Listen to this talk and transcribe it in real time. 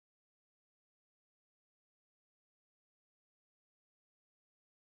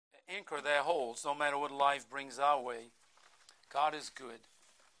anchor that holds no matter what life brings our way. God is good.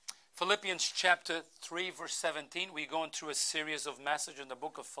 Philippians chapter 3 verse 17. We're going through a series of messages in the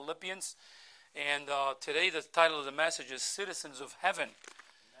book of Philippians. And today the title of the message is Citizens of Heaven.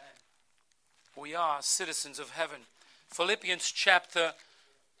 Amen. We are citizens of heaven. Philippians chapter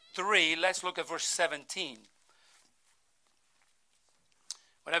 3. Let's look at verse 17.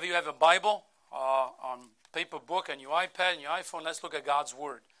 Whenever you have a Bible on paper book and your iPad and your iPhone, let's look at God's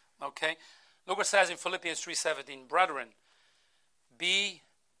Word. Okay? Look what it says in Philippians 3:17. Brethren, be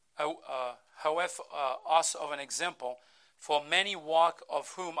however us of an example, for many walk,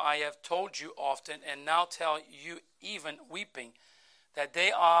 of whom I have told you often, and now tell you even weeping, that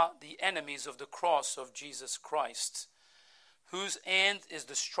they are the enemies of the cross of Jesus Christ, whose end is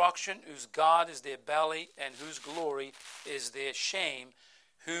destruction, whose God is their belly, and whose glory is their shame,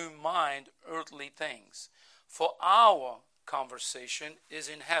 who mind earthly things. For our conversation is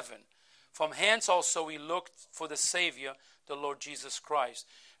in heaven. From hence also we look for the Savior, the Lord Jesus Christ,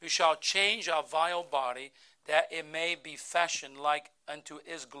 who shall change our vile body, that it may be fashioned like unto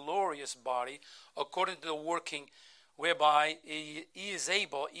his glorious body, according to the working whereby he is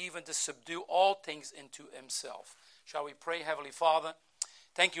able even to subdue all things into himself. Shall we pray? Heavenly Father,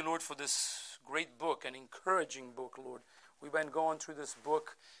 thank you, Lord, for this great book, an encouraging book, Lord. We've been going through this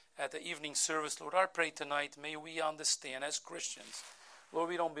book at the evening service. Lord, I pray tonight, may we understand as Christians, Lord,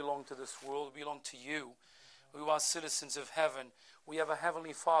 we don't belong to this world, we belong to you. We are citizens of heaven. We have a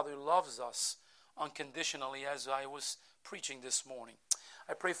Heavenly Father who loves us unconditionally, as I was preaching this morning.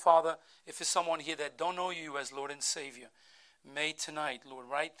 I pray, Father, if there's someone here that don't know you as Lord and Savior, may tonight, Lord,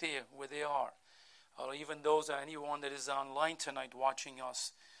 right there where they are, or even those, anyone that is online tonight watching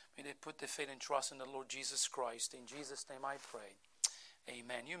us, may they put their faith and trust in the Lord Jesus Christ. In Jesus' name I pray.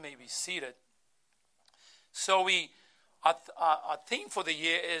 Amen. You may be seated. So our theme for the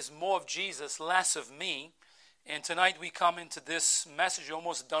year is more of Jesus, less of me. And tonight we come into this message,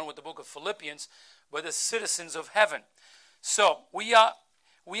 almost done with the book of Philippians, but the citizens of heaven. So we are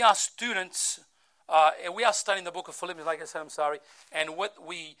students, and we are studying the book of Philippians. Like I said, I'm sorry. And what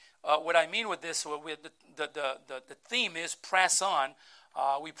I mean with this, the theme is press on.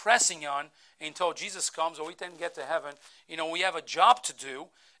 We're pressing on until Jesus comes, or we then get to heaven. You know, we have a job to do,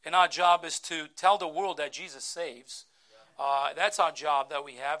 and our job is to tell the world that Jesus saves. That's our job that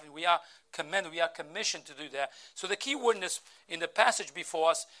we have. We are commanded, we are commissioned to do that. So the key word in the passage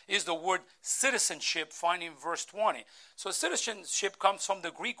before us is the word citizenship, found in verse 20. So citizenship comes from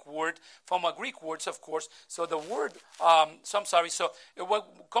the Greek word, from our Greek words, of course. So the word, so it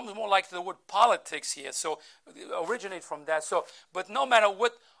comes more like the word politics here. So it originates from that. So, but no matter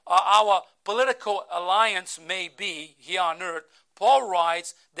what our political alliance may be here on earth, Paul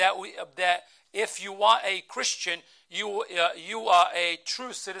writes that if you are a Christian, you are a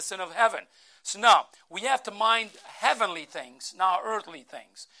true citizen of heaven. So now, we have to mind heavenly things, not earthly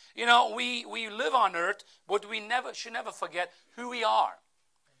things. You know, we live on earth, but we should never forget who we are.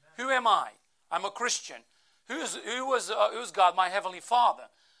 Amen. Who am I? I'm a Christian. Who's God? My Heavenly Father.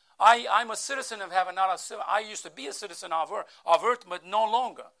 I'm a citizen of heaven, not a citizen. I used to be a citizen of earth, but no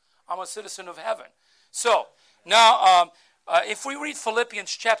longer. I'm a citizen of heaven. So, now, if we read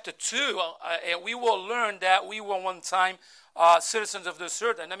Philippians chapter 2, we will learn that we were one time citizens of this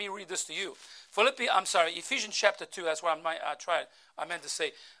earth. And let me read this to you. Ephesians chapter 2, that's what I meant to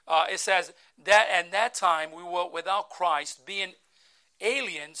say. It says that at that time we were without Christ, being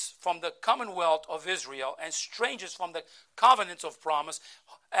aliens from the commonwealth of Israel and strangers from the covenants of promise,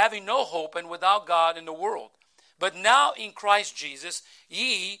 having no hope and without God in the world. But now in Christ Jesus,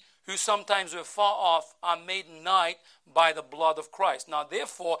 ye who sometimes were far off are made nigh by the blood of Christ. Now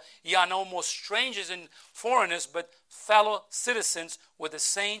therefore ye are no more strangers and foreigners, but fellow citizens with the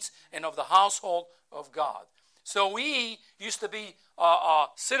saints and of the household of God. So we used to be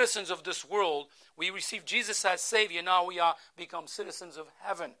citizens of this world. We received Jesus as Savior. Now we are become citizens of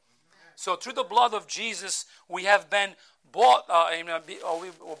heaven. So through the blood of Jesus, we have been bought. We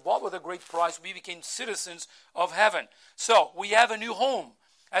were bought with a great price. We became citizens of heaven. So we have a new home.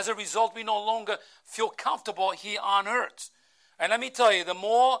 As a result, we no longer feel comfortable here on earth. And let me tell you, the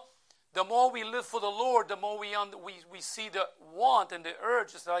more we live for the Lord, the more we see the want and the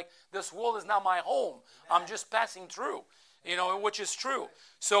urge. It's like, this world is not my home. I'm just passing through, which is true.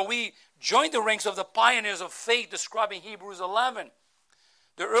 So we joined the ranks of the pioneers of faith, describing Hebrews 11.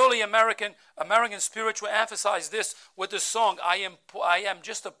 The early American spiritual emphasized this with the song, I am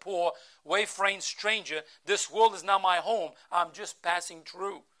just a poor, wayfaring stranger. This world is not my home. I'm just passing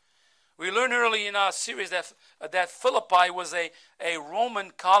through. We learned early in our series that Philippi was a Roman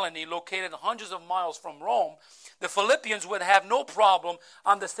colony located hundreds of miles from Rome. The Philippians would have no problem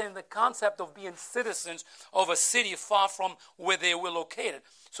understanding the concept of being citizens of a city far from where they were located.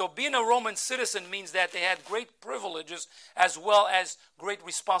 So being a Roman citizen means that they had great privileges as well as great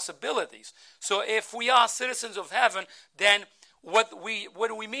responsibilities. So if we are citizens of heaven, then what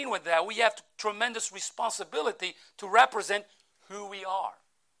do we mean with that? We have tremendous responsibility to represent who we are.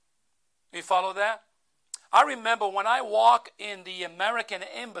 You follow that? I remember when I walked in the American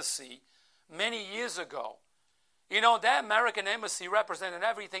Embassy many years ago, that American Embassy represented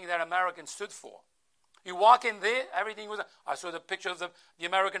everything that Americans stood for. You walk in there, everything was... I saw the picture of the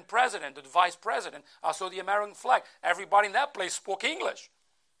American president, the vice president. I saw the American flag. Everybody in that place spoke English.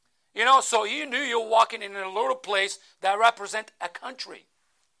 So you knew you're walking in a little place that represents a country.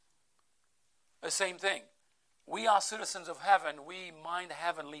 The same thing. We are citizens of heaven. We mind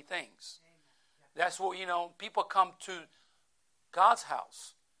heavenly things. That's what, people come to God's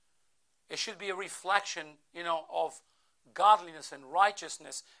house. It should be a reflection, of godliness and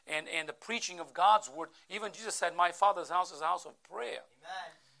righteousness and the preaching of God's word. Even Jesus said, my Father's house is a house of prayer.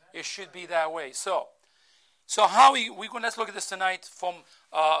 Amen. It should be that way. So how let's look at this tonight from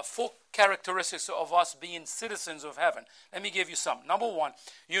 4 characteristics of us being citizens of heaven. Let me give you some. Number 1,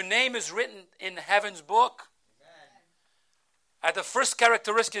 your name is written in heaven's book. Amen. The first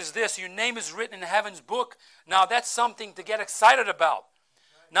characteristic is this: your name is written in heaven's book. Now that's something to get excited about.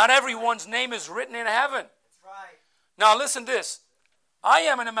 Right. Not everyone's name is written in heaven. That's right. Now listen to this. I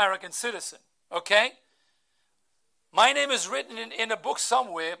am an American citizen, okay? My name is written in a book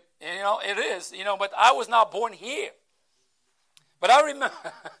somewhere. It is, but I was not born here. But I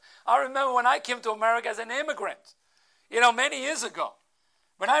remember when I came to America as an immigrant, many years ago.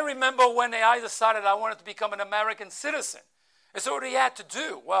 But I remember when I decided I wanted to become an American citizen. And so what I had to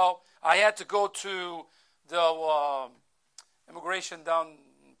do? Well, I had to go to the immigration down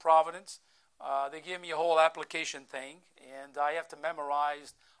in Providence. They gave me a whole application thing, and I have to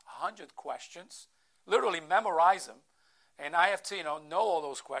memorize 100 questions, literally memorize them. And I have to, know all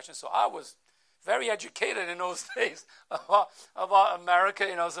those questions. So I was very educated in those days about America.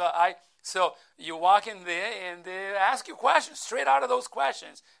 So you walk in there and they ask you questions straight out of those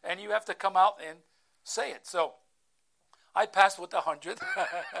questions, and you have to come out and say it. So I passed with 100.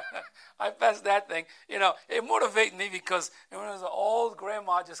 I passed that thing. It motivated me because when it was an old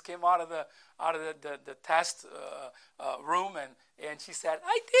grandma just came out of the test room, and she said,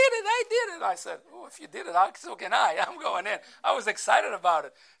 I did it. I said, oh, if you did it, so can I. I'm going in. I was excited about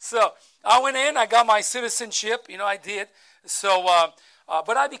it. So I went in. I got my citizenship. I did. So,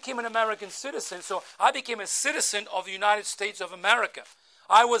 but I became an American citizen. So I became a citizen of the United States of America.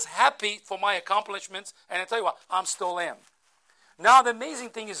 I was happy for my accomplishments, and I tell you what, I'm still am. Now, the amazing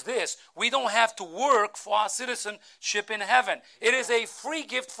thing is this: we don't have to work for our citizenship in heaven. It is a free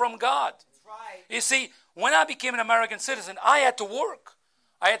gift from God. That's right. You see, when I became an American citizen, I had to work.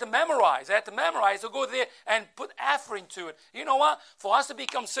 I had to memorize. To go there and put effort into it. You know what? For us to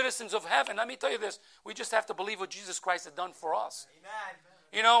become citizens of heaven, let me tell you this: we just have to believe what Jesus Christ has done for us. Amen.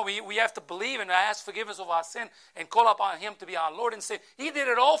 We have to believe and ask forgiveness of our sin and call upon Him to be our Lord and Savior. He did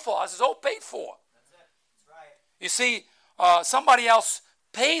it all for us. It's all paid for. That's it. That's right. You see, somebody else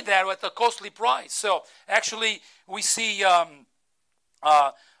paid that with a costly price. So actually, we see, in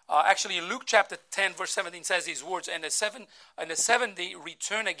Luke chapter 10, verse 17 says these words, and the 70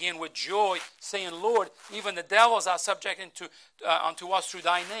 return again with joy, saying, Lord, even the devils are subject unto us through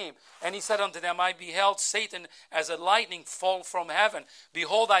thy name. And he said unto them, I beheld Satan as a lightning fall from heaven.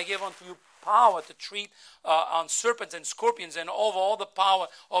 Behold, I give unto you power to tread on serpents and scorpions and over all the power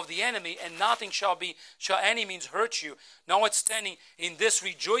of the enemy, and nothing shall any means hurt you. Notwithstanding, in this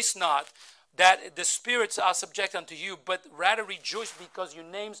rejoice not, that the spirits are subject unto you, but rather rejoice because your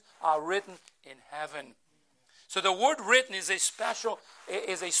names are written in heaven. So the word written is a special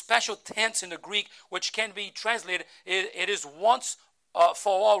tense in the Greek, which can be translated, it is once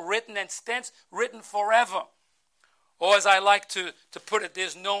for all written, and stands written forever. Or as I like to put it,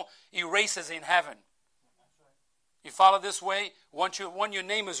 there's no erasers in heaven. You follow this way? When your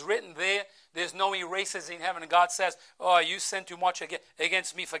name is written there, there's no erasers in heaven. And God says, oh, you sinned too much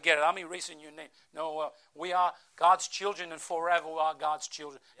against me, forget it. I'm erasing your name. No, we are God's children, and forever we are God's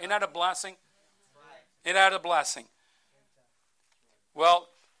children. Isn't that a blessing? Isn't that a blessing? Well,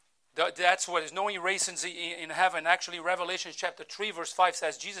 that's what is no erasers in heaven. Actually, Revelation chapter 3 verse 5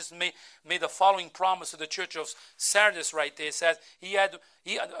 says Jesus made the following promise to the church of Sardis right there. It says,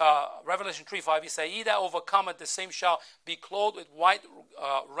 Revelation 3:5, he said, he that overcometh, the same shall be clothed with white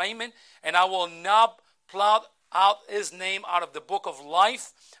raiment, and I will not blot out his name out of the book of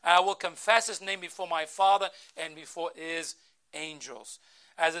life. I will confess his name before my Father and before his angels.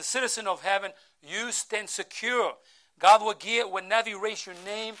 As a citizen of heaven, you stand secure. God will never erase your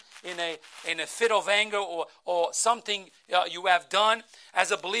name in a fit of anger or something you have done.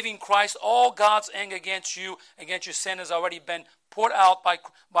 As a believing Christ, all God's anger against your sin has already been poured out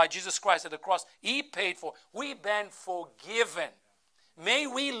by Jesus Christ at the cross. He paid for. We've been forgiven. May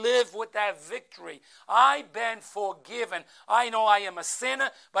we live with that victory. I've been forgiven. I know I am a sinner,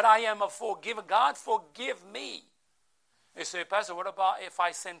 but I am a forgiver. God forgive me. You say, Pastor, what about if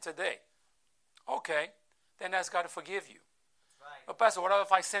I sin today? Okay, then ask God to forgive you. Right. But Pastor, what about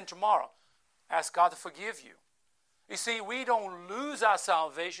if I sin tomorrow? Ask God to forgive you. You see, we don't lose our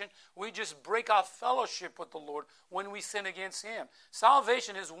salvation. We just break our fellowship with the Lord when we sin against him.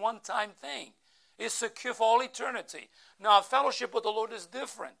 Salvation is a one-time thing. It's secure for all eternity. Now, our fellowship with the Lord is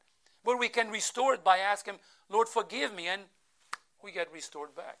different. But we can restore it by asking, Lord, forgive me, and we get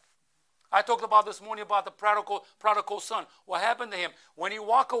restored back. I talked about this morning about the prodigal son. What happened to him? When he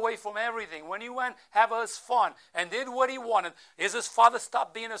walked away from everything, when he went have his fun and did what he wanted, is his father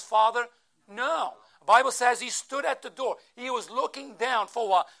stopped being his father? No. The Bible says he stood at the door. He was looking down for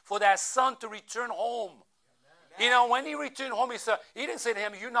what? For that son to return home. Amen. You know, when he returned home, he didn't say to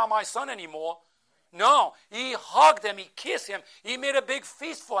him, you're not my son anymore. No, he hugged him, he kissed him, he made a big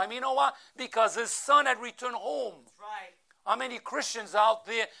feast for him. You know what? Because his son had returned home. That's right. How many Christians out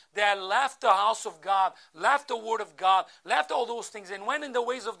there that left the house of God, left the word of God, left all those things and went in the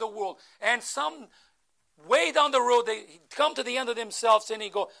ways of the world. And some way down the road, they come to the end of themselves and they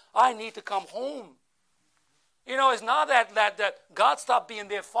go, I need to come home. You know, it's not that God stopped being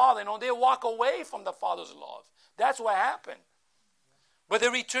their father. You know, they walk away from the Father's love. That's what happened. But they're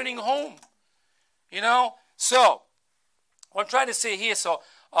returning home. You know, so what I'm trying to say here,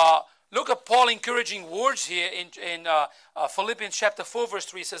 look at Paul encouraging words here in Philippians chapter 4, verse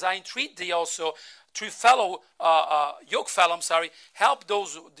 3. It says, I entreat thee also, yoke fellow, help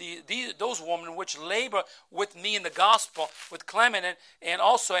those women which labor with me in the gospel, with Clement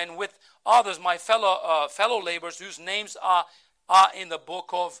and with others, my fellow laborers, whose names are in the book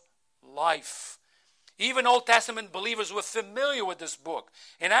of life. Even Old Testament believers were familiar with this book.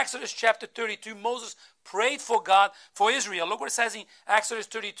 In Exodus chapter 32, Moses prayed for God, for Israel. Look what it says in Exodus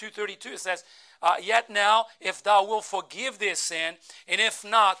 32:32. It says, yet now, if thou wilt forgive their sin, and if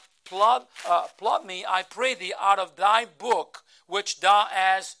not, blot me, I pray thee, out of thy book, which thou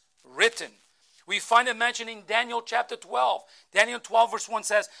hast written. We find it mentioned in Daniel chapter 12. Daniel 12 verse 1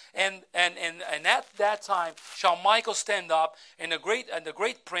 says, and at that time shall Michael stand up, and the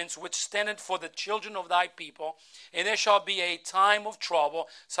great prince which standeth for the children of thy people, and there shall be a time of trouble,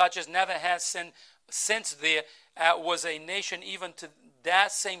 such as never has since there was a nation even to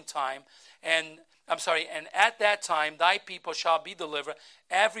that same time. And at that time thy people shall be delivered,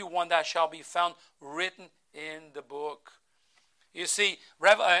 every one that shall be found written in the book. You see,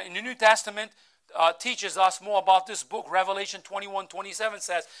 in the New Testament, teaches us more about this book. Revelation 21:27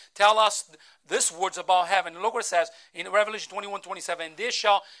 says, tell us this words about heaven. Look what it says in Revelation 21:27. And this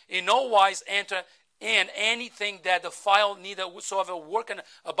shall in no wise enter in anything that defile, neither whatsoever work an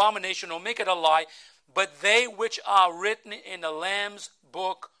abomination or make it a lie, but they which are written in the Lamb's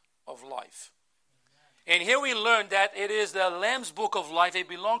book of life. And here we learn that it is the Lamb's book of life. It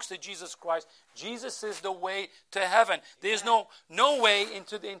belongs to Jesus Christ. Jesus is the way to heaven. There's no way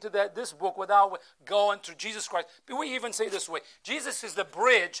into this book without going through Jesus Christ. But we even say this way. Jesus is the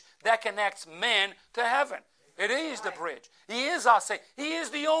bridge that connects man to heaven. It is the bridge. He is our Savior. He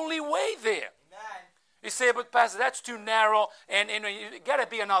is the only way there. Amen. You say, but Pastor, that's too narrow, and you got to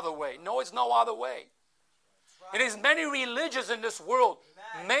be another way. No, it's no other way. Right. It is many religions in this world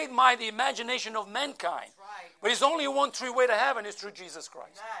made by the imagination of mankind. Right. But there's only one true way to heaven, is through Jesus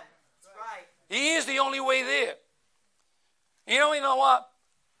Christ. Amen. That's right. He is the only way there. You know what?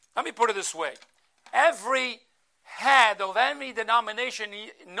 Let me put it this way. Every head of any denomination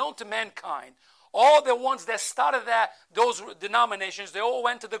known to mankind, all the ones that started those denominations, they all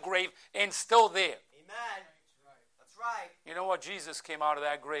went to the grave and still there. Amen. That's right. You know what? Jesus came out of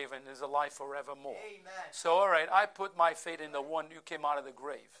that grave and is alive forevermore. Amen. So, all right, I put my faith in the one who came out of the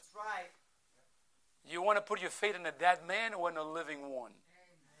grave. That's right. You want to put your faith in a dead man or in a living one?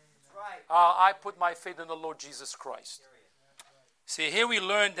 That's right. I put my faith in the Lord Jesus Christ. See, here we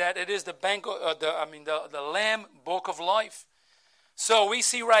learn that it is the Lamb book of life. So we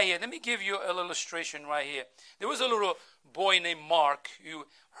see right here. Let me give you an illustration right here. There was a little boy named Mark who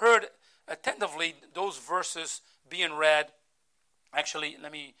heard attentively those verses being read. Actually,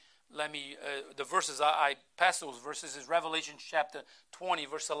 let me the verses, I passed those verses, is Revelation chapter 20,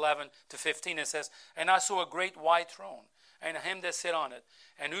 verse 11 to 15. It says, "And I saw a great white throne, and him that sat on it,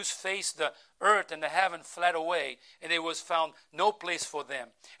 and whose face the earth and the heaven fled away, and there was found no place for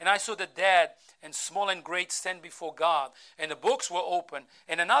them. And I saw the dead, and small and great, stand before God, and the books were open,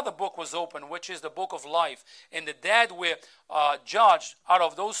 and another book was open, which is the book of life. And the dead were judged out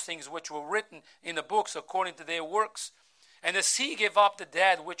of those things which were written in the books according to their works. And the sea gave up the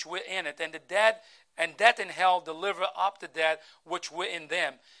dead which were in it, and the dead and death and hell delivered up the dead which were in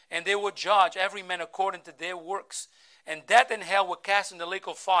them. And they were judged, every man according to their works. And death and hell were cast in the lake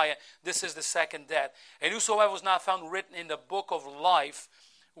of fire. This is the second death. And whosoever was not found written in the book of life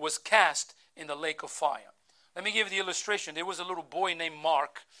was cast in the lake of fire." Let me give you the illustration. There was a little boy named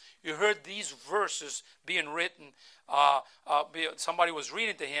Mark. You heard these verses being written. Somebody was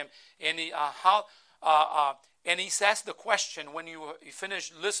reading to him, and he asked the question when you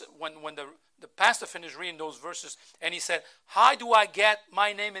finished listen, when the pastor finished reading those verses, and he said, "How do I get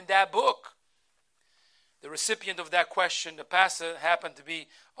my name in that book?" The recipient of that question, the pastor, happened to be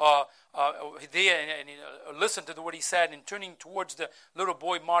there, and he listened to what he said. And turning towards the little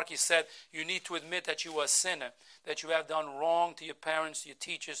boy Mark, he said, "You need to admit that you are a sinner, that you have done wrong to your parents, to your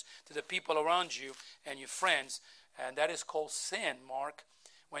teachers, to the people around you, and your friends. And that is called sin, Mark.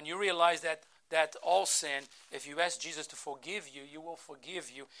 When you realize that all sin, if you ask Jesus to forgive you, you will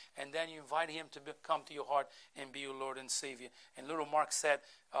forgive you. And then you invite him to come to your heart and be your Lord and Savior." And little Mark said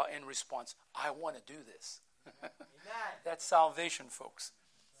in response, "I want to do this." That's salvation, folks.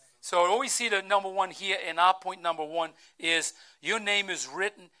 So we see the number one here, and our point number one is your name is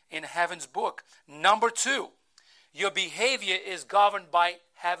written in heaven's book. Number two, your behavior is governed by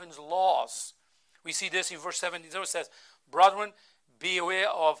heaven's laws. We see this in verse 17. It says, "Brethren, be aware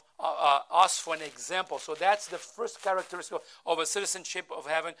of us for an example." So that's the first characteristic of a citizenship of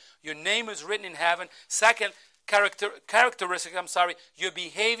heaven. Your name is written in heaven. Second characteristic, your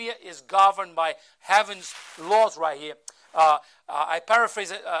behavior is governed by heaven's laws right here. I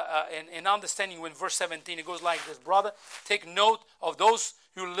paraphrase it in understanding when verse 17, it goes like this: "Brother, take note of those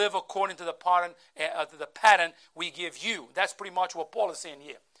who live according to the pattern we give you." That's pretty much what Paul is saying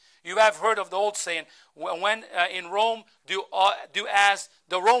here. You have heard of the old saying, when in Rome, do as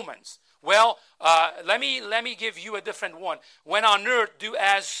the Romans. Well, let me give you a different one. When on earth, do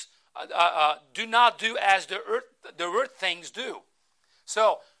not do as the earth things do.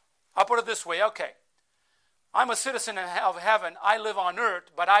 So, I'll put it this way. Okay, I'm a citizen of heaven. I live on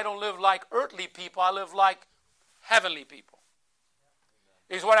earth, but I don't live like earthly people. I live like heavenly people.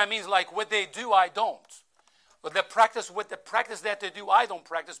 Is what I mean. Like what they do, I don't. But the practice that they do, I don't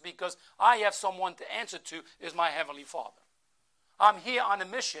practice, because I have someone to answer to, is my Heavenly Father. I'm here on a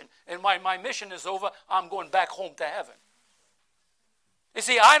mission, and my mission is over. I'm going back home to heaven. You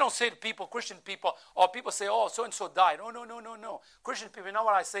see, I don't say to people, Christian people, or people say, "Oh, so-and-so died." Oh, no. Christian people, you know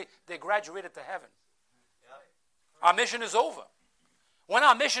what I say? They graduated to heaven. Yep. Our mission is over. When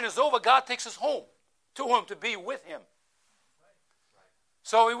our mission is over, God takes us home to him to be with him.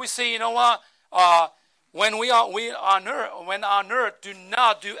 So we see, you know what? When we on earth, do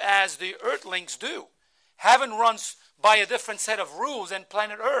not do as the earthlings do. Heaven runs by a different set of rules than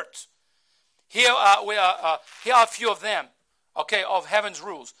planet Earth. Here are a few of them, okay, of heaven's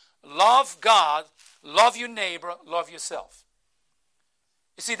rules. Love God, love your neighbor, love yourself.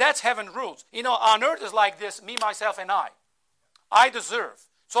 You see, that's heaven's rules. You know, on earth is like this: me, myself, and I. I deserve.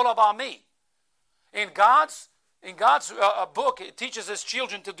 It's all about me. In God's book, it teaches his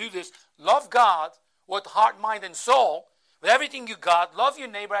children to do this. Love God with heart, mind, and soul, with everything you got. Love your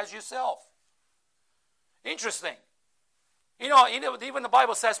neighbor as yourself. Interesting. You know, even the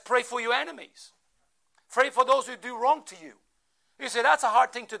Bible says, pray for your enemies. Pray for those who do wrong to you. You say, that's a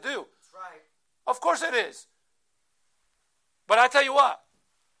hard thing to do. That's right. Of course it is. But I tell you what,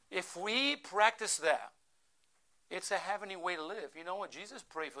 if we practice that, it's a heavenly way to live. You know what? Jesus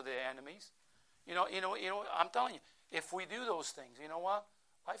prayed for their enemies. You know, I'm telling you, if we do those things, you know what?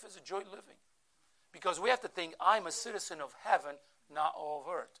 Life is a joy living. Because we have to think, I'm a citizen of heaven, not of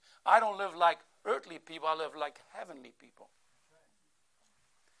earth. I don't live like earthly people, I live like heavenly people.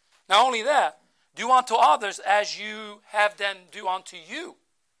 Not only that, do unto others as you have them do unto you.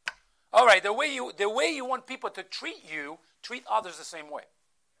 All right, the way you want people to treat you, treat others the same way.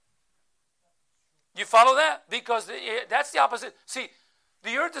 You follow that? Because that's the opposite. See,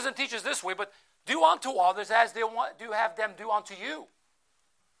 the earth doesn't teach us this way, but do unto others as they want, do have them do unto you.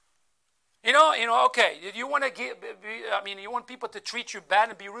 You know, okay, you want to you want people to treat you bad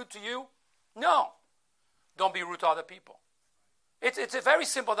and be rude to you? No. Don't be rude to other people. It's very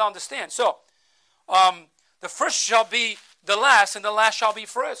simple to understand. So, the first shall be the last, and the last shall be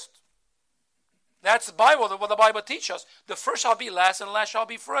first. That's the Bible, what the Bible teaches us. The first shall be last, and the last shall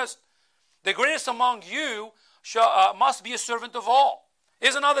be first. The greatest among you must be a servant of all.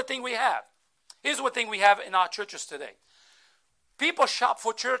 Here's another thing we have. Here's one thing we have in our churches today. People shop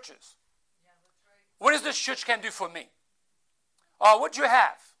for churches. What does this church can do for me? What do you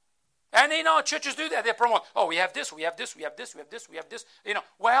have? And churches do that. They promote, we have this, we have this, we have this, we have this, we have this.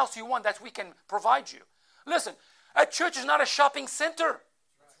 What else do you want that we can provide you? Listen, a church is not a shopping center.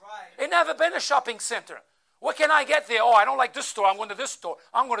 That's right. It never been a shopping center. What can I get there? I don't like this store. I'm going to this store.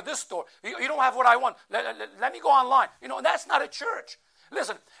 I'm going to this store. You don't have what I want. Let me go online. That's not a church.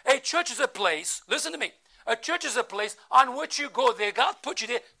 Listen, a church is a place, listen to me. A church is a place on which you go there. God put you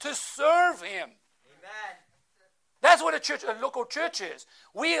there to serve Him. Amen. That's what a local church is.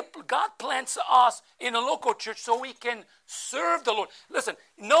 God plants us in a local church so we can serve the Lord. Listen,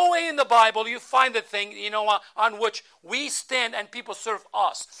 nowhere in the Bible you find the thing, on which we stand and people serve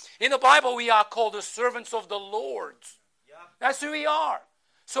us. In the Bible, we are called the servants of the Lord. Yep. That's who we are.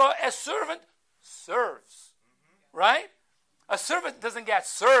 So a servant serves, right? A servant doesn't get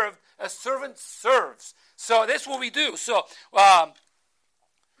served. A servant serves. So that's what we do. So a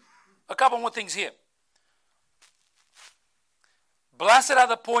couple more things here. Blessed are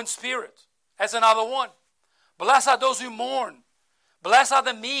the poor in spirit. That's another one. Blessed are those who mourn. Blessed are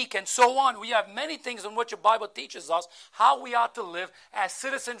the meek, and so on. We have many things in which the Bible teaches us how we are to live as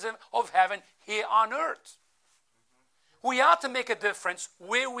citizens of heaven here on earth. We are to make a difference the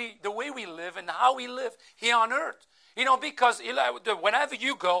way we live and how we live here on earth. Because whenever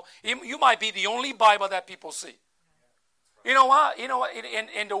you go, you might be the only Bible that people see. You know what?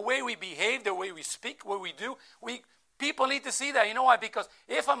 In the way we behave, the way we speak, what we do, people need to see that. You know why? Because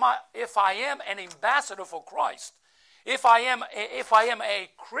if I am an ambassador for Christ, if I am a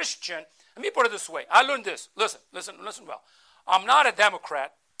Christian, let me put it this way. I learned this. Listen well. I'm not a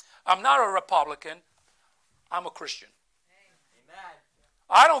Democrat. I'm not a Republican. I'm a Christian. Amen.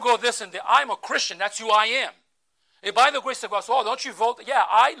 I don't go this and that. I'm a Christian. That's who I am. If by the grace of God, don't you vote? Yeah,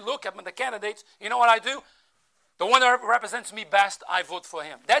 I look at the candidates. You know what I do? The one that represents me best, I vote for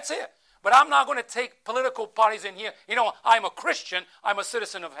him. That's it. But I'm not going to take political parties in here. I'm a Christian. I'm a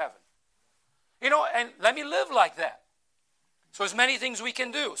citizen of heaven. And let me live like that. So there's many things we can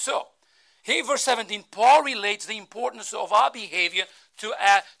do. So, here verse 17, Paul relates the importance of our behavior to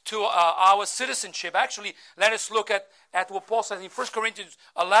our citizenship. Actually, let us look at what Paul says in 1 Corinthians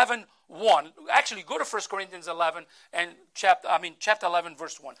 11:1. Actually, go to 1 Corinthians 11 and chapter 11,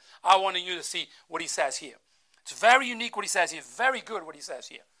 verse 1. I want you to see what he says here. It's very unique what he says here. Very good what he says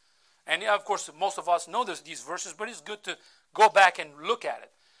here. And of course, most of us know these verses, but it's good to go back and look at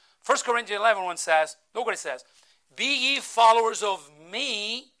it. 1 Corinthians 11:1 says, look what it says. Be ye followers of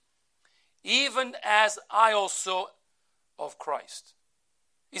me, even as I also of Christ.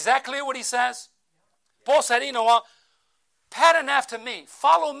 Is that clear what he says? Paul said, pattern after me.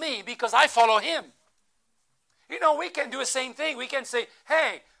 Follow me because I follow him. We can do the same thing. We can say,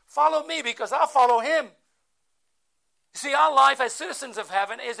 hey, follow me because I follow him. See, our life as citizens of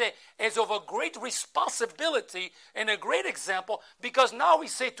heaven is of a great responsibility and a great example, because now we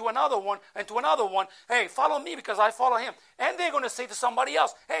say to another one and to another one, hey, follow me because I follow him. And they're going to say to somebody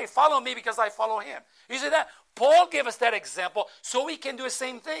else, hey, follow me because I follow him. You see that? Paul gave us that example so we can do the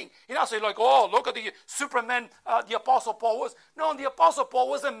same thing. So you're like, look at the Superman the Apostle Paul was. No, the Apostle Paul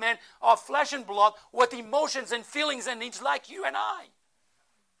was a man of flesh and blood with emotions and feelings and needs like you and I.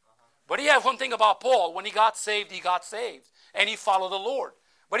 But he had one thing about Paul. When he got saved, and he followed the Lord.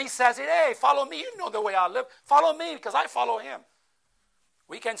 But he says, hey, follow me. You know the way I live. Follow me because I follow him.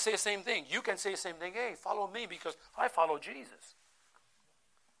 We can say the same thing. You can say the same thing. Hey, follow me because I follow Jesus.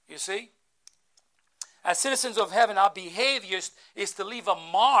 You see? As citizens of heaven, our behavior is to leave a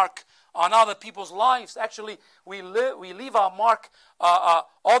mark on other people's lives. Actually, we leave our mark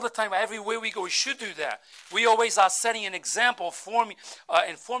all the time. Everywhere we go, we should do that. We always are setting an example, forming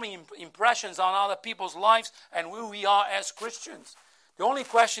impressions on other people's lives and who we are as Christians. The only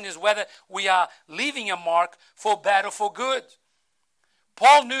question is whether we are leaving a mark for bad or for good.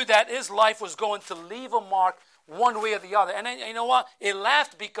 Paul knew that his life was going to leave a mark one way or the other. And then, you know what? He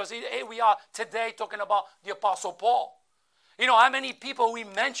laughed because here we are today talking about the Apostle Paul. How many people we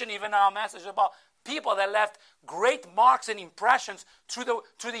mention even in our message about people that left great marks and impressions through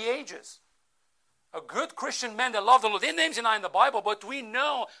the ages. A good Christian man that loved the Lord. Their names are not in the Bible, but we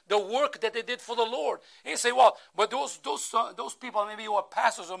know the work that they did for the Lord. And you say, well, but those people maybe who are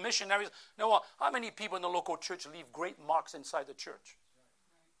pastors or missionaries. How many people in the local church leave great marks inside the church?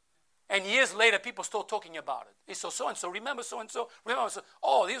 And years later, people still talking about it. It's so-and-so, remember so-and-so, remember so.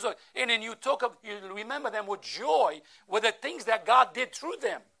 Oh, these are, and then you remember them with joy, with the things that God did through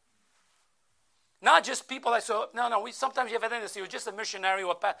them. Not just people that say, sometimes you have a tendency, you're just a missionary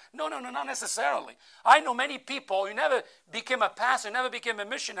or a pastor. No, not necessarily. I know many people who never became a pastor, never became a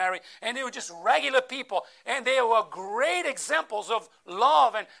missionary, and they were just regular people, and they were great examples of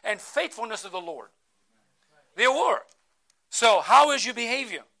love and faithfulness to the Lord. They were. So, how is your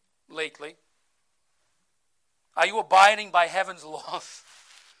behavior lately? Are you abiding by heaven's laws?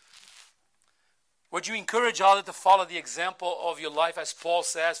 Would you encourage others to follow the example of your life, as Paul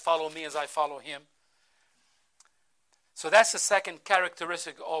says, follow me as I follow him? So that's the second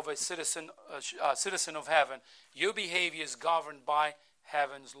characteristic of a citizen of heaven. Your behavior is governed by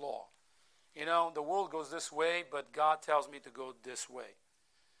heaven's law. You know, the world goes this way, but God tells me to go this way.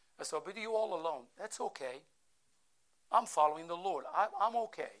 I said, but you all alone. That's okay. I'm following the Lord. I'm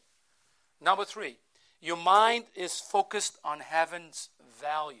okay. Number 3, your mind is focused on heaven's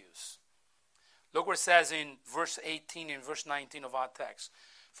values. Look what it says in verse 18 and verse 19 of our text.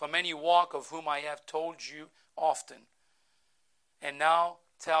 For many walk, of whom I have told you often, and now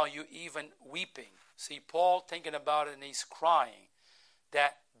tell you even weeping. See, Paul thinking about it, and he's crying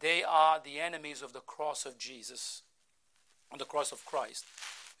that they are the enemies of the cross of Jesus, the cross of Christ,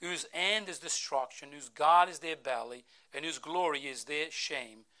 whose end is destruction, whose God is their belly, and whose glory is their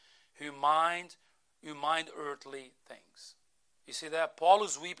shame, who mind earthly things. You see that? Paul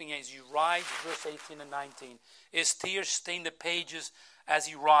is weeping as he writes verse 18 and 19. His tears stain the pages as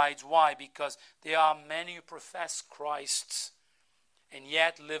he writes. Why? Because there are many who profess Christ and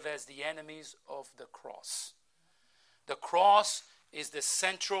yet live as the enemies of the cross. The cross is the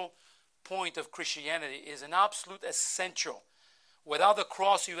central point of Christianity, is an absolute essential. Without the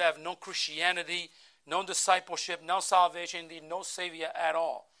cross, you have no Christianity, no discipleship, no salvation, indeed no Savior at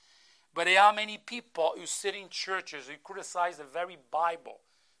all. But there are many people who sit in churches who criticize the very Bible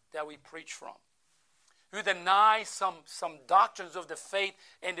that we preach from, who deny some doctrines of the faith,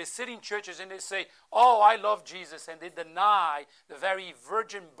 and they sit in churches and they say, oh, I love Jesus, and they deny the very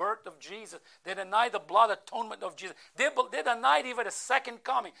virgin birth of Jesus. They deny the blood atonement of Jesus. They denied even the second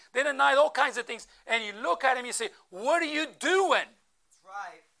coming. They denied all kinds of things. And you look at him and you say, what are you doing? That's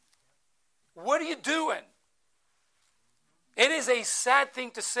right. What are you doing? It is a sad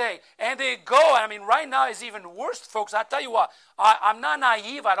thing to say. And they go, I mean, right now it's even worse, folks. I tell you what, I'm not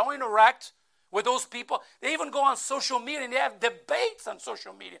naive. I don't interact with those people. They even go on social media and they have debates on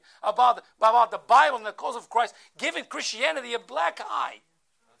social media about the Bible and the cause of Christ, giving Christianity a black eye.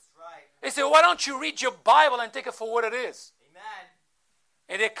 That's right. They say, why don't you read your Bible and take it for what it is? Amen.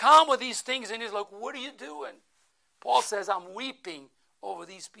 And they come with these things and he's like, what are you doing? Paul says, I'm weeping over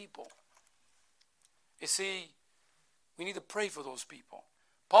these people. You see, we need to pray for those people.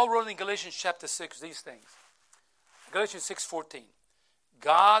 Paul wrote in Galatians chapter 6 these things. Galatians 6:14.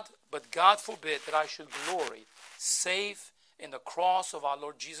 But God forbid that I should glory, save in the cross of our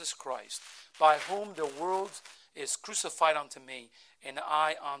Lord Jesus Christ, by whom the world is crucified unto me, and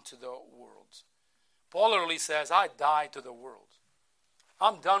I unto the world. Paul literally says, I died to the world.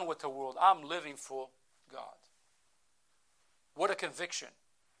 I'm done with the world. I'm living for God. What a conviction.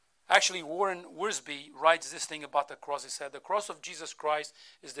 Actually, Warren Wiersbe writes this thing about the cross. He said, the cross of Jesus Christ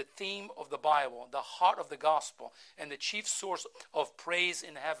is the theme of the Bible, the heart of the gospel, and the chief source of praise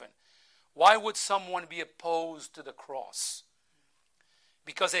in heaven. Why would someone be opposed to the cross?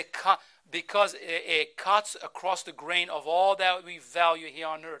 Because it cuts across the grain of all that we value here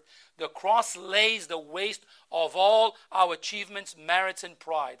on earth. The cross lays the waste of all our achievements, merits, and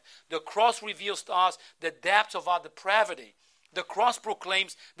pride. The cross reveals to us the depths of our depravity. The cross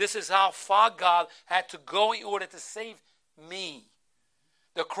proclaims this is how far God had to go in order to save me.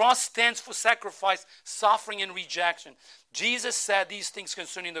 The cross stands for sacrifice, suffering, and rejection. Jesus said these things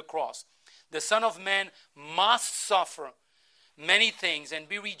concerning the cross. The Son of Man must suffer many things and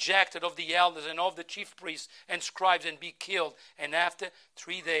be rejected of the elders and of the chief priests and scribes and be killed, and after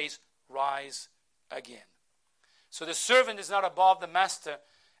 3 days rise again. So the servant is not above the master,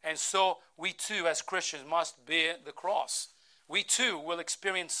 and so we too as Christians must bear the cross. We too will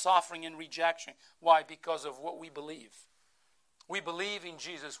experience suffering and rejection. Why? Because of what we believe. We believe in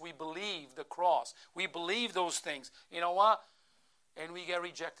Jesus. We believe the cross. We believe those things. You know what? And we get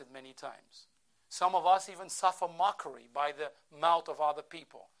rejected many times. Some of us even suffer mockery by the mouth of other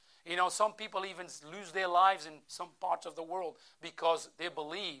people. You know, some people even lose their lives in some parts of the world because they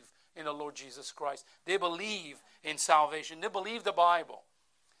believe in the Lord Jesus Christ. They believe in salvation. They believe the Bible.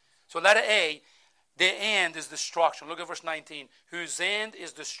 So letter A, their end is destruction. Look at verse 19. Whose end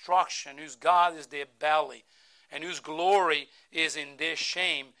is destruction, whose God is their belly, and whose glory is in their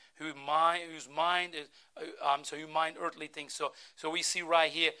shame, who mind earthly things. So we see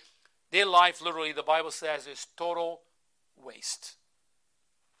right here, their life literally, the Bible says, is total waste.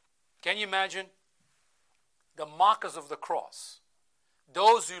 Can you imagine the mockers of the cross,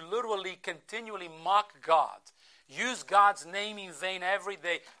 those who literally continually mock God, use God's name in vain every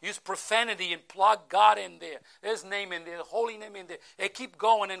day, use profanity and plug God in there, His name in there, the holy name in there. They keep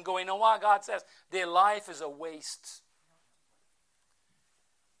going and going. You know what God says? Their life is a waste.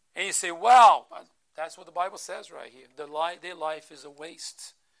 And you say, well, that's what the Bible says right here. Their life is a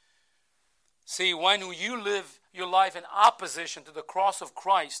waste. See, when you live your life in opposition to the cross of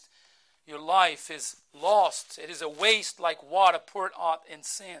Christ, your life is lost. It is a waste like water poured out in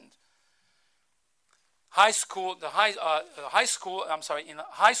sand. In high school,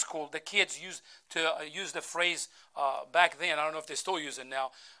 the kids used to use the phrase back then. I don't know if they still use it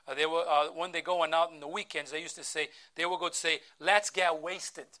now. They were when they going out on the weekends, they used to say, they were going to say, "Let's get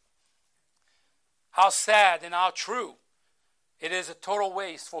wasted." How sad and how true. It is a total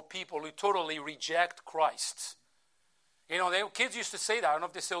waste for people who totally reject Christ. You know, kids used to say that. I don't know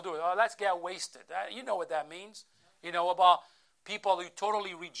if they still do it. Oh, let's get wasted. You know what that means. You know, about people who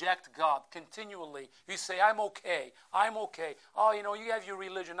totally reject God continually. You say, I'm okay. I'm okay. Oh, you know, you have your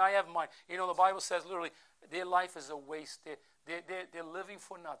religion. I have mine. You know, the Bible says literally their life is a waste. They're living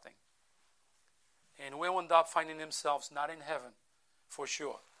for nothing. And we will end up finding themselves not in heaven, for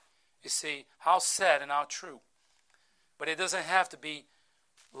sure. You see, how sad and how true. But it doesn't have to be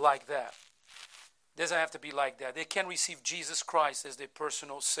like that. It doesn't have to be like that. They can receive Jesus Christ as their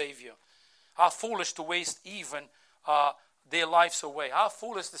personal Savior. How foolish to waste even their lives away. How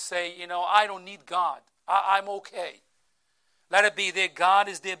foolish to say, you know, I don't need God. I'm okay. Let it be their God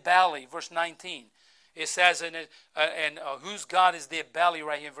is their belly. Verse 19. It says, whose God is their belly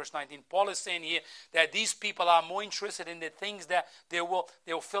right here in verse 19. Paul is saying here that these people are more interested in the things that they will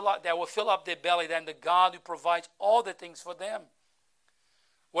fill up their belly than the God who provides all the things for them.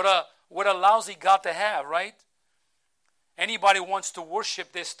 What a lousy God to have, right? Anybody wants to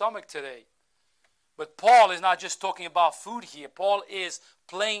worship their stomach today. But Paul is not just talking about food here. Paul is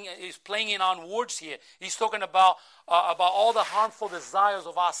playing in on words here. He's talking about all the harmful desires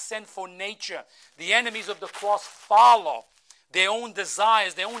of our sinful nature. The enemies of the cross follow their own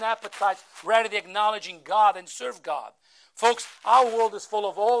desires, their own appetites, rather than acknowledging God and serve God. Folks, our world is full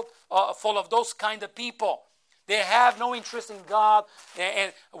of those kind of people. They have no interest in God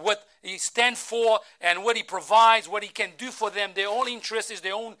and what He stands for and what He provides, what He can do for them. Their only interest is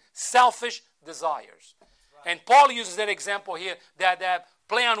their own selfish desires. Right. And Paul uses that example here, that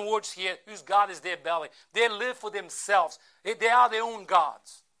play on words here, whose God is their belly. They live for themselves. They are their own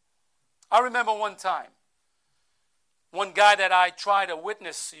gods. I remember one time, one guy that I tried to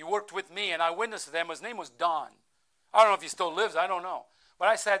witness, he worked with me and I witnessed to them. His name was Don. I don't know if he still lives, I don't know.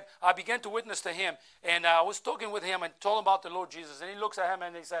 But I began to witness to him, and I was talking with him and told him about the Lord Jesus. And he looks at him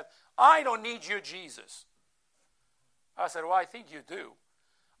and he said, I don't need your Jesus. I said, well, I think you do.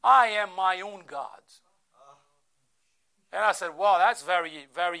 I am my own God. And I said, well, that's very,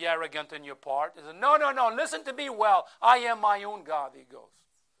 very arrogant on your part. He said, no, listen to me well. I am my own God, he goes.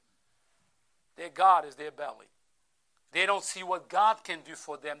 Their God is their belly. They don't see what God can do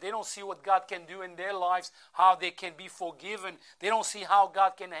for them. They don't see what God can do in their lives, how they can be forgiven. They don't see how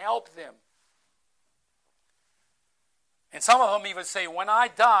God can help them. And some of them even say, when I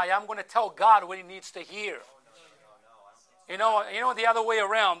die, I'm going to tell God what He needs to hear. You know the other way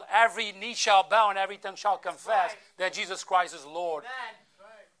around. Every knee shall bow and every tongue shall confess that Jesus Christ is Lord.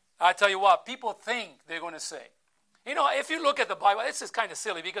 I tell you what, people think they're going to say. You know, if you look at the Bible, this is kind of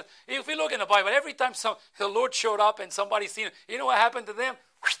silly because if you look in the Bible, every time the Lord showed up and somebody seen him, you know what happened to them?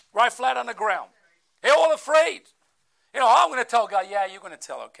 Right flat on the ground. They're all afraid. You know, I'm going to tell God, yeah, you're going to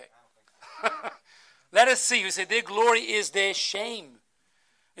tell, okay. Let us see. You say, their glory is their shame.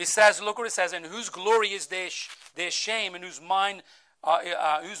 It says, look what it says, and whose glory is their shame, and whose mind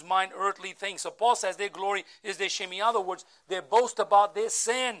earthly things. So Paul says their glory is their shame. In other words, they boast about their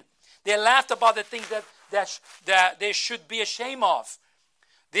sin. They laughed about the things that they should be ashamed of.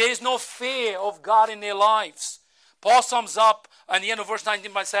 There is no fear of God in their lives. Paul sums up at the end of verse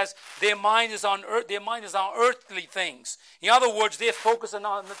 19 by says, their mind is on earthly things. In other words, they're focusing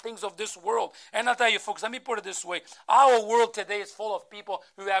on the things of this world. And I'll tell you folks, let me put it this way. Our world today is full of people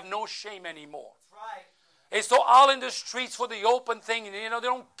who have no shame anymore. That's right. It's so all in the streets for the open thing, and they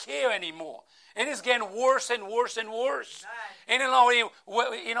don't care anymore. And it's getting worse and worse and worse. And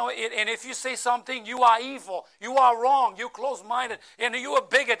and if you say something, you are evil, you are wrong, you're closed-minded, and you're a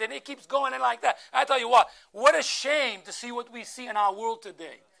bigot, and it keeps going in like that. I tell you what a shame to see what we see in our world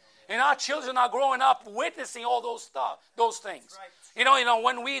today. And our children are growing up witnessing all those things. Right. You know,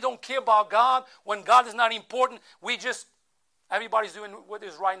 when we don't care about God, when God is not important, everybody's doing what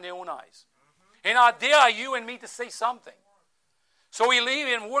is right in their own eyes. And how dare you and me to say something? So we live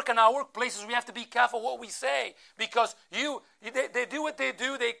and work in our workplaces. We have to be careful what we say, because they do what they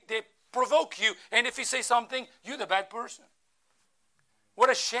do. They provoke you, and if you say something, you're the bad person. What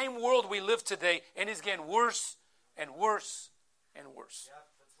a shame world we live today, and it's getting worse and worse and worse. Yep,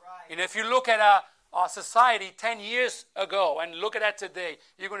 that's right. And if you look at our society 10 years ago and look at that today,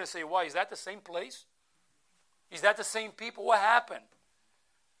 you're going to say, why, is that the same place? Is that the same people? What happened?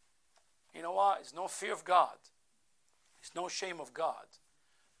 You know what? It's no fear of God. It's no shame of God.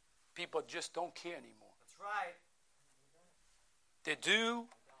 People just don't care anymore. That's right. They do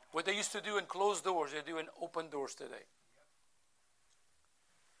what they used to do in closed doors. They do in open doors today.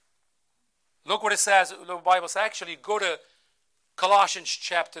 Look what it says. The Bible says, actually, go to Colossians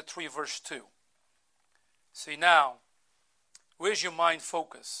chapter 3, verse 2. See now, where's your mind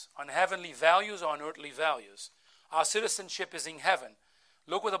focus? On heavenly values or on earthly values? Our citizenship is in heaven.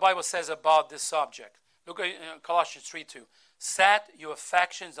 Look what the Bible says about this subject. Look at Colossians 3, 2. Set your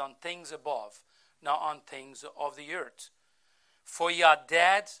affections on things above, not on things of the earth. For ye are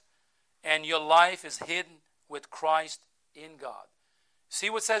dead, and your life is hidden with Christ in God. See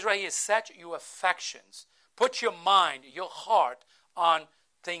what it says right here? Set your affections. Put your mind, your heart on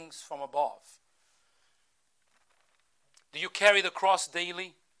things from above. Do you carry the cross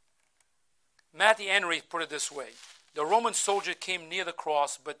daily? Matthew Henry put it this way. The Roman soldier came near the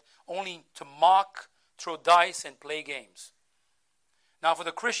cross, but only to mock, throw dice, and play games. Now for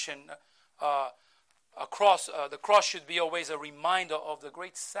the Christian, the cross should be always a reminder of the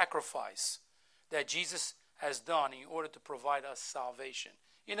great sacrifice that Jesus has done in order to provide us salvation.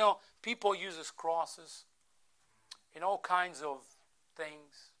 You know, people use crosses in all kinds of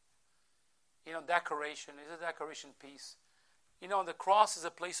things. You know, decoration is a decoration piece. You know, the cross is a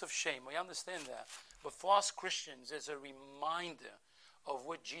place of shame. We understand that. But for us Christians, it's a reminder of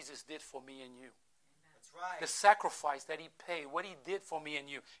what Jesus did for me and you. That's right. The sacrifice that he paid, what he did for me and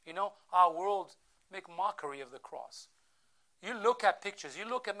you. You know, our world make mockery of the cross. You look at pictures, you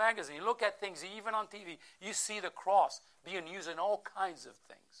look at magazines, you look at things, even on TV, you see the cross being used in all kinds of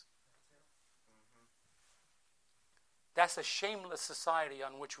things. That's a shameless society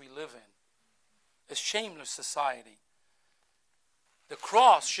on which we live in. A shameless society. The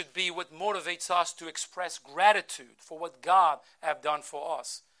cross should be what motivates us to express gratitude for what God has done for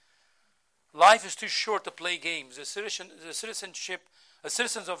us. Life is too short to play games. The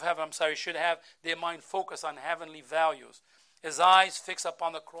citizens of heaven, should have their mind focused on heavenly values. His eyes fixed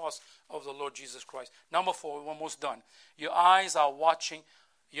upon the cross of the Lord Jesus Christ. Number 4, we're almost done. Your eyes are watching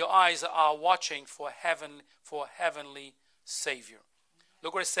for heavenly Savior.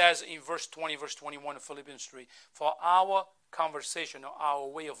 Look what it says in verse 20, verse 21 of Philippians 3. For our conversation, or our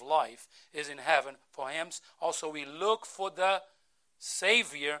way of life, is in heaven. For him also we look for the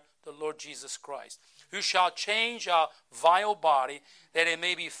Savior, the Lord Jesus Christ, who shall change our vile body, that it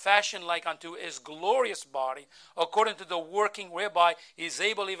may be fashioned like unto his glorious body, according to the working whereby he is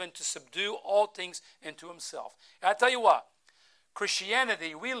able even to subdue all things into himself. And I tell you what,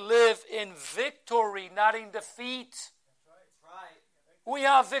 Christianity, we live in victory, not in defeat. That's right. We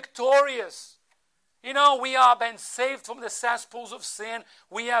are victorious. You know, we are been saved from the cesspools of sin.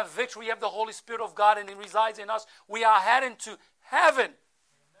 We have victory. We have the Holy Spirit of God, and he resides in us. We are heading to heaven.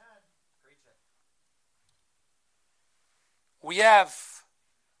 We have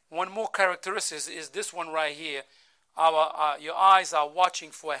one more characteristic, is this one right here. Your eyes are watching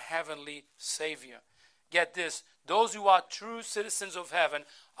for a heavenly Savior. Get this. Those who are true citizens of heaven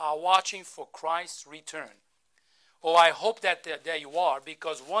are watching for Christ's return. Oh, I hope that there you are,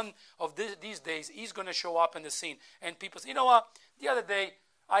 because one of these days, he's going to show up in the scene. And people say, you know what? The other day,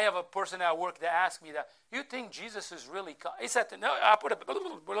 I have a person at work that asked me that, you think Jesus is really coming? He said, no, I put a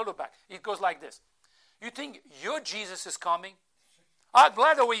little back. It goes like this. You think your Jesus is coming? I'm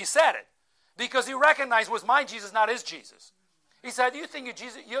glad the way he said it, because he recognized it was my Jesus, not his Jesus. He said, do you think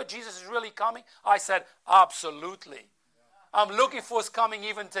your Jesus is really coming? I said, absolutely. I'm looking for his coming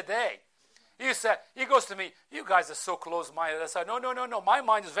even today. He goes to me, you guys are so close-minded. I said, no. My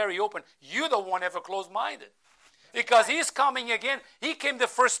mind is very open. You're the one ever closed-minded. Because he's coming again. He came the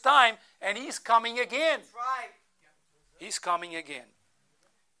first time, and he's coming again. That's right. He's coming again.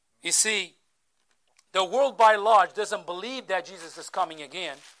 You see, the world by large doesn't believe that Jesus is coming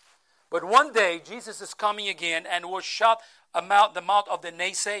again. But one day, Jesus is coming again and will shut the mouth of the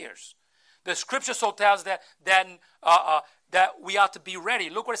naysayers. The scripture so tells that we ought to be ready.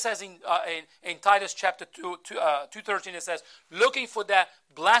 Look what it says in Titus chapter 2:13. It says, looking for that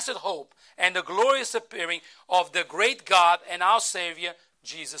blessed hope and the glorious appearing of the great God and our Savior,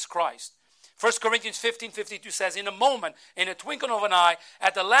 Jesus Christ. 1 Corinthians 15:52 says, in a moment, in a twinkling of an eye,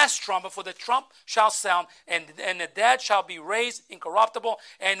 at the last trumpet, for the trump shall sound, and the dead shall be raised incorruptible,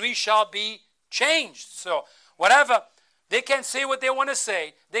 and we shall be changed. So, whatever, they can say what they want to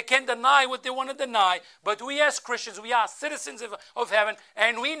say. They can deny what they want to deny. But we as Christians, we are citizens of heaven,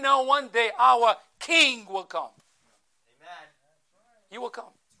 and we know one day our King will come. Amen. He will come.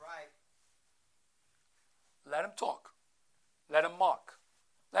 That's right. Let him talk. Let him mock.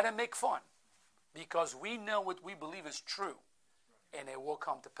 Let him make fun. Because we know what we believe is true, and it will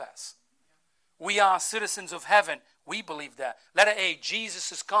come to pass. We are citizens of heaven. We believe that. Letter A,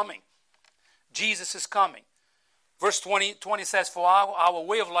 Jesus is coming. Jesus is coming. Verse 20 says, for our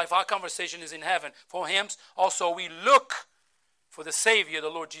way of life, our conversation is in heaven. For him also we look for the Savior, the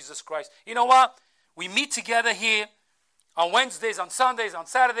Lord Jesus Christ. You know what? We meet together here on Wednesdays, on Sundays, on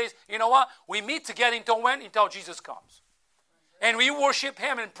Saturdays. You know what? We meet together until when? Until Jesus comes. And we worship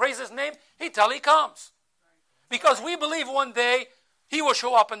him and praise his name until he comes. Because we believe one day he will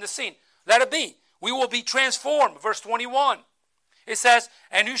show up in the scene. Let it be. We will be transformed. Verse 21. It says,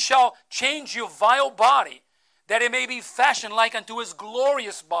 and you shall change your vile body, that it may be fashioned like unto his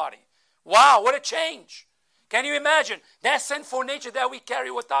glorious body. Wow, what a change. Can you imagine? That sinful nature that we carry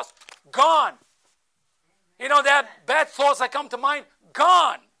with us, gone. You know, that bad thoughts that come to mind,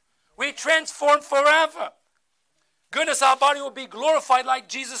 gone. We transformed forever. Goodness, our body will be glorified like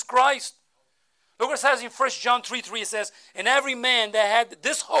Jesus Christ. Look what it says in 1 John 3:3. It says, and every man that had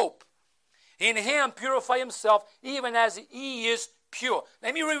this hope, in him purify himself, even as he is pure.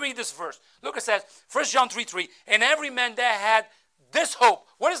 Let me reread this verse. Look, it says, 1 John 3:3. And every man that had this hope.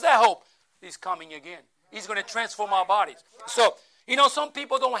 What is that hope? He's coming again. He's going to transform our bodies. So, you know, some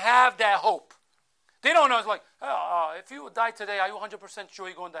people don't have that hope. They don't know. It's like, if you die today, are you 100% sure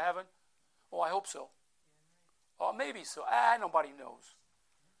you're going to heaven? Oh, I hope so. Or maybe so. Nobody knows.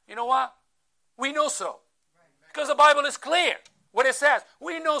 You know what? We know so. Because the Bible is clear what it says.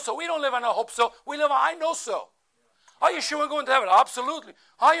 We know so. We don't live on a hope so. We live on I know so. Are you sure we're going to heaven? Absolutely.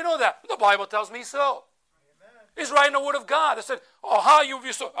 How you know that? The Bible tells me so. It's right in the Word of God. It said, how you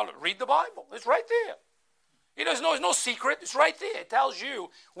so? Read the Bible. It's right there. You know, there's no secret. It's right there. It tells you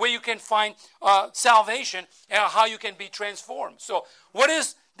where you can find salvation and how you can be transformed. So what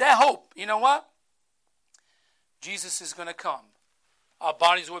is that hope? You know what? Jesus is going to come. Our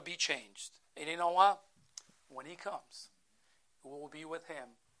bodies will be changed. And you know what? When he comes, we will be with him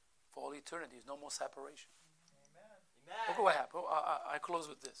for all eternity. There's no more separation. Amen. Look what happened. I close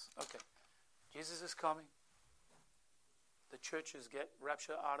with this. Okay. Jesus is coming. The churches get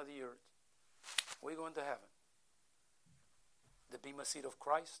raptured out of the earth. We're going to heaven. The bema seat of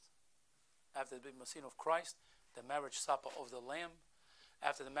Christ. After the bema seat of Christ, the marriage supper of the Lamb.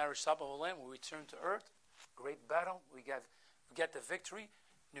 After the marriage supper of the Lamb, we return to earth. Great battle. We get the victory.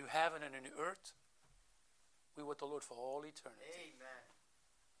 New heaven and a new earth. We with the Lord for all eternity. Amen.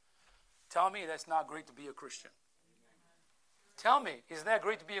 Tell me that's not great to be a Christian. Tell me, isn't that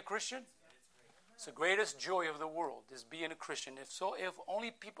great to be a Christian? It's the greatest joy of the world, is being a Christian. If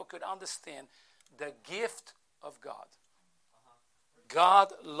only people could understand the gift of God.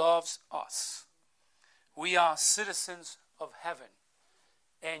 God loves us. We are citizens of heaven.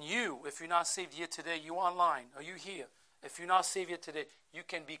 And you, if you're not saved here today, you online, or you here, if you're not saved here today, you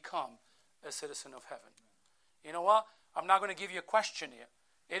can become a citizen of heaven. You know what? I'm not going to give you a question here.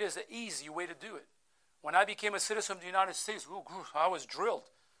 It is an easy way to do it. When I became a citizen of the United States, I was drilled.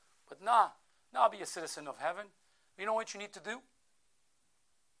 But now I'll be a citizen of heaven. You know what you need to do?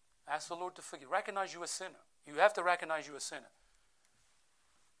 Ask the Lord to forgive. Recognize you a sinner. You have to recognize you a sinner.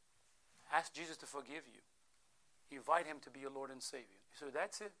 Ask Jesus to forgive you. Invite him to be your Lord and Savior. So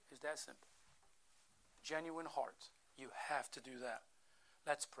that's it. It's that simple. Genuine heart. You have to do that.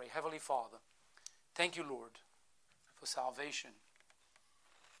 Let's pray. Heavenly Father, thank you, Lord, for salvation.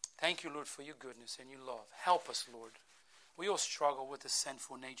 Thank you, Lord, for your goodness and your love. Help us, Lord. We all struggle with the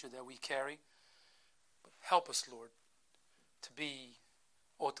sinful nature that we carry. But help us, Lord, to be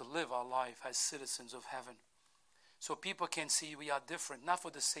or to live our life as citizens of heaven. So people can see we are different, not for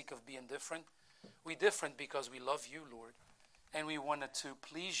the sake of being different. We're different because we love you, Lord. And we wanted to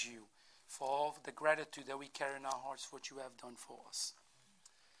please you for all the gratitude that we carry in our hearts for what you have done for us.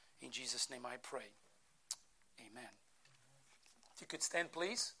 In Jesus' name I pray. Amen. If you could stand,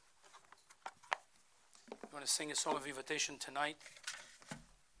 please. I'm going to sing a song of invitation tonight.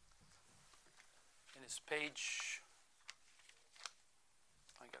 And it's page,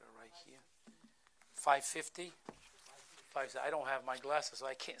 I got it right here, 550. I don't have my glasses, so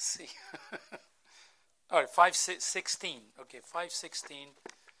I can't see. All right, 516. Okay, 516.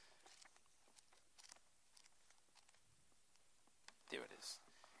 There it is.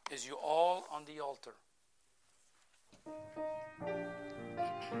 is you all on the altar.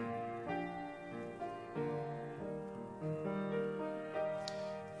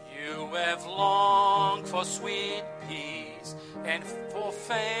 You have longed for sweet peace and for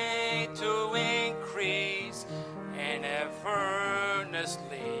faith to increase, and have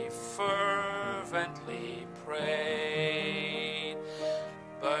earnestly, fervently prayed.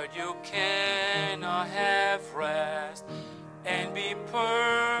 But you cannot have rest and be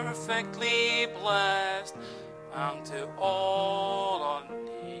perfectly blessed until all on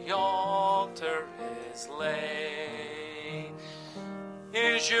the altar is laid.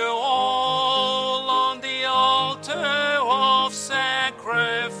 Is you all on the altar of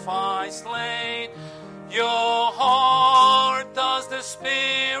sacrifice laid? Your heart does the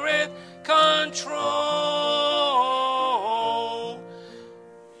Spirit control.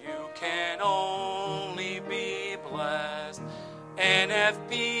 You can only be blessed and have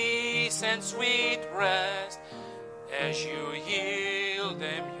peace and sweet rest as you yield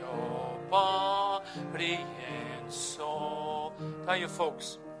them your body and soul. Tell you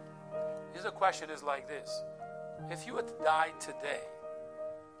folks, here's the question is like this. If you had died today,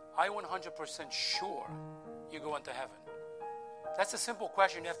 are you 100% sure you go into heaven? That's a simple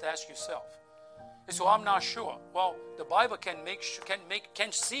question you have to ask yourself. And so I'm not sure. Well, the Bible can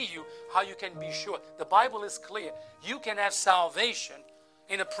see you how you can be sure. The Bible is clear. You can have salvation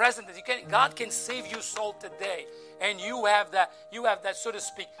in the present. God can save your soul today, and you have that, so to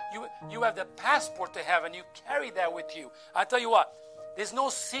speak. You have the passport to heaven. You carry that with you. I tell you what, there's no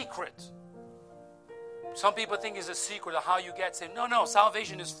secret. Some people think it's a secret of how you get saved. No,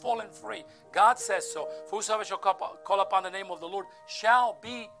 salvation is full and free. God says so. For whosoever shall call upon the name of the Lord shall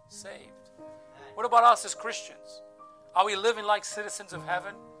be saved. What about us as Christians? Are we living like citizens of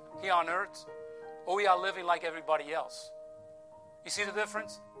heaven here on earth? Or we are living like everybody else? You see the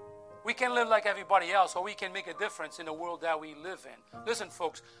difference? We can live like everybody else, or we can make a difference in the world that we live in. Listen,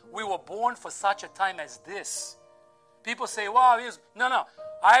 folks, we were born for such a time as this. People say, wow, no.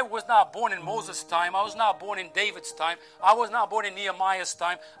 I was not born in Moses' time. I was not born in David's time. I was not born in Nehemiah's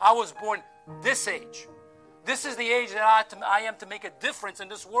time. I was born this age. This is the age that I am to make a difference in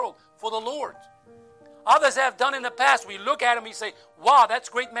this world for the Lord. Others have done in the past. We look at them and we say, wow, that's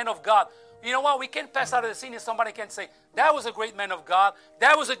a great man of God. You know what? We can pass out of the scene and somebody can say, that was a great man of God.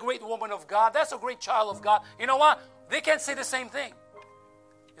 That was a great woman of God. That's a great child of God. You know what? They can say the same thing.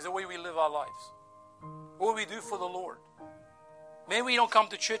 It's the way we live our lives. What we do for the Lord. Maybe we don't come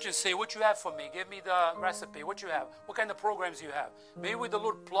to church and say, what you have for me? Give me the recipe. What you have? What kind of programs you have? Maybe the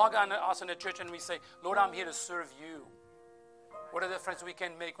Lord plug on us in the church and we say, Lord, I'm here to serve you. What a difference we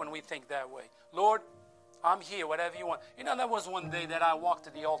can make when we think that way. Lord, I'm here, whatever you want. You know, there was one day that I walked to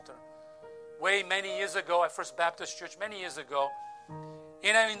the altar. Way many years ago at First Baptist Church, many years ago.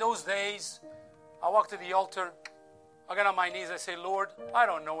 You know, in those days, I walked to the altar. I got on my knees. I say, Lord, I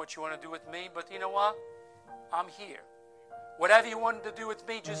don't know what you want to do with me, but you know what? I'm here. Whatever you want to do with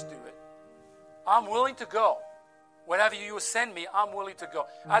me, just do it. I'm willing to go. Whatever you send me, I'm willing to go.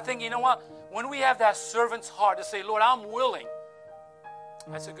 I think, you know what? When we have that servant's heart to say, Lord, I'm willing,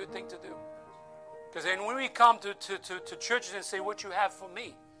 that's a good thing to do. Because then when we come to churches and say, what you have for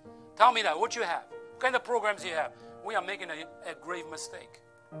me, tell me that, what you have. What kind of programs you have? We are making a grave mistake.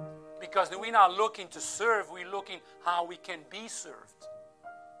 Because we're not looking to serve, we're looking how we can be served.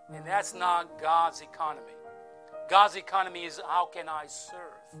 And that's not God's economy. God's economy is how can I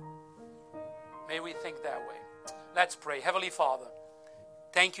serve? May we think that way. Let's pray. Heavenly Father,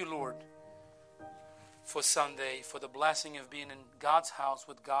 thank you, Lord, for Sunday, for the blessing of being in God's house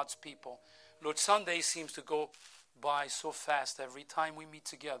with God's people. Lord, Sunday seems to go by so fast every time we meet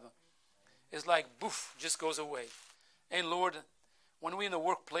together. It's like, boof, just goes away. And Lord, when we're in the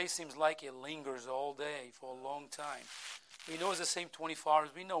workplace, seems like it lingers all day for a long time. We know it's the same 24 hours.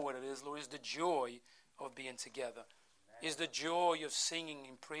 We know what it is, Lord. It's the joy of being together. It's the joy of singing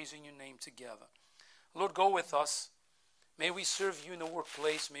and praising your name together. Lord, go with us. May we serve you in the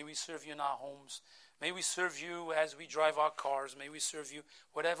workplace. May we serve you in our homes. May we serve you as we drive our cars. May we serve you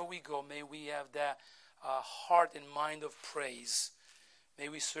wherever we go. May we have that heart and mind of praise. May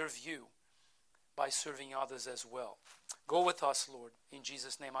we serve you by serving others as well. Go with us, Lord. In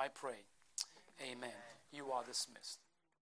Jesus' name I pray. Amen. You are dismissed.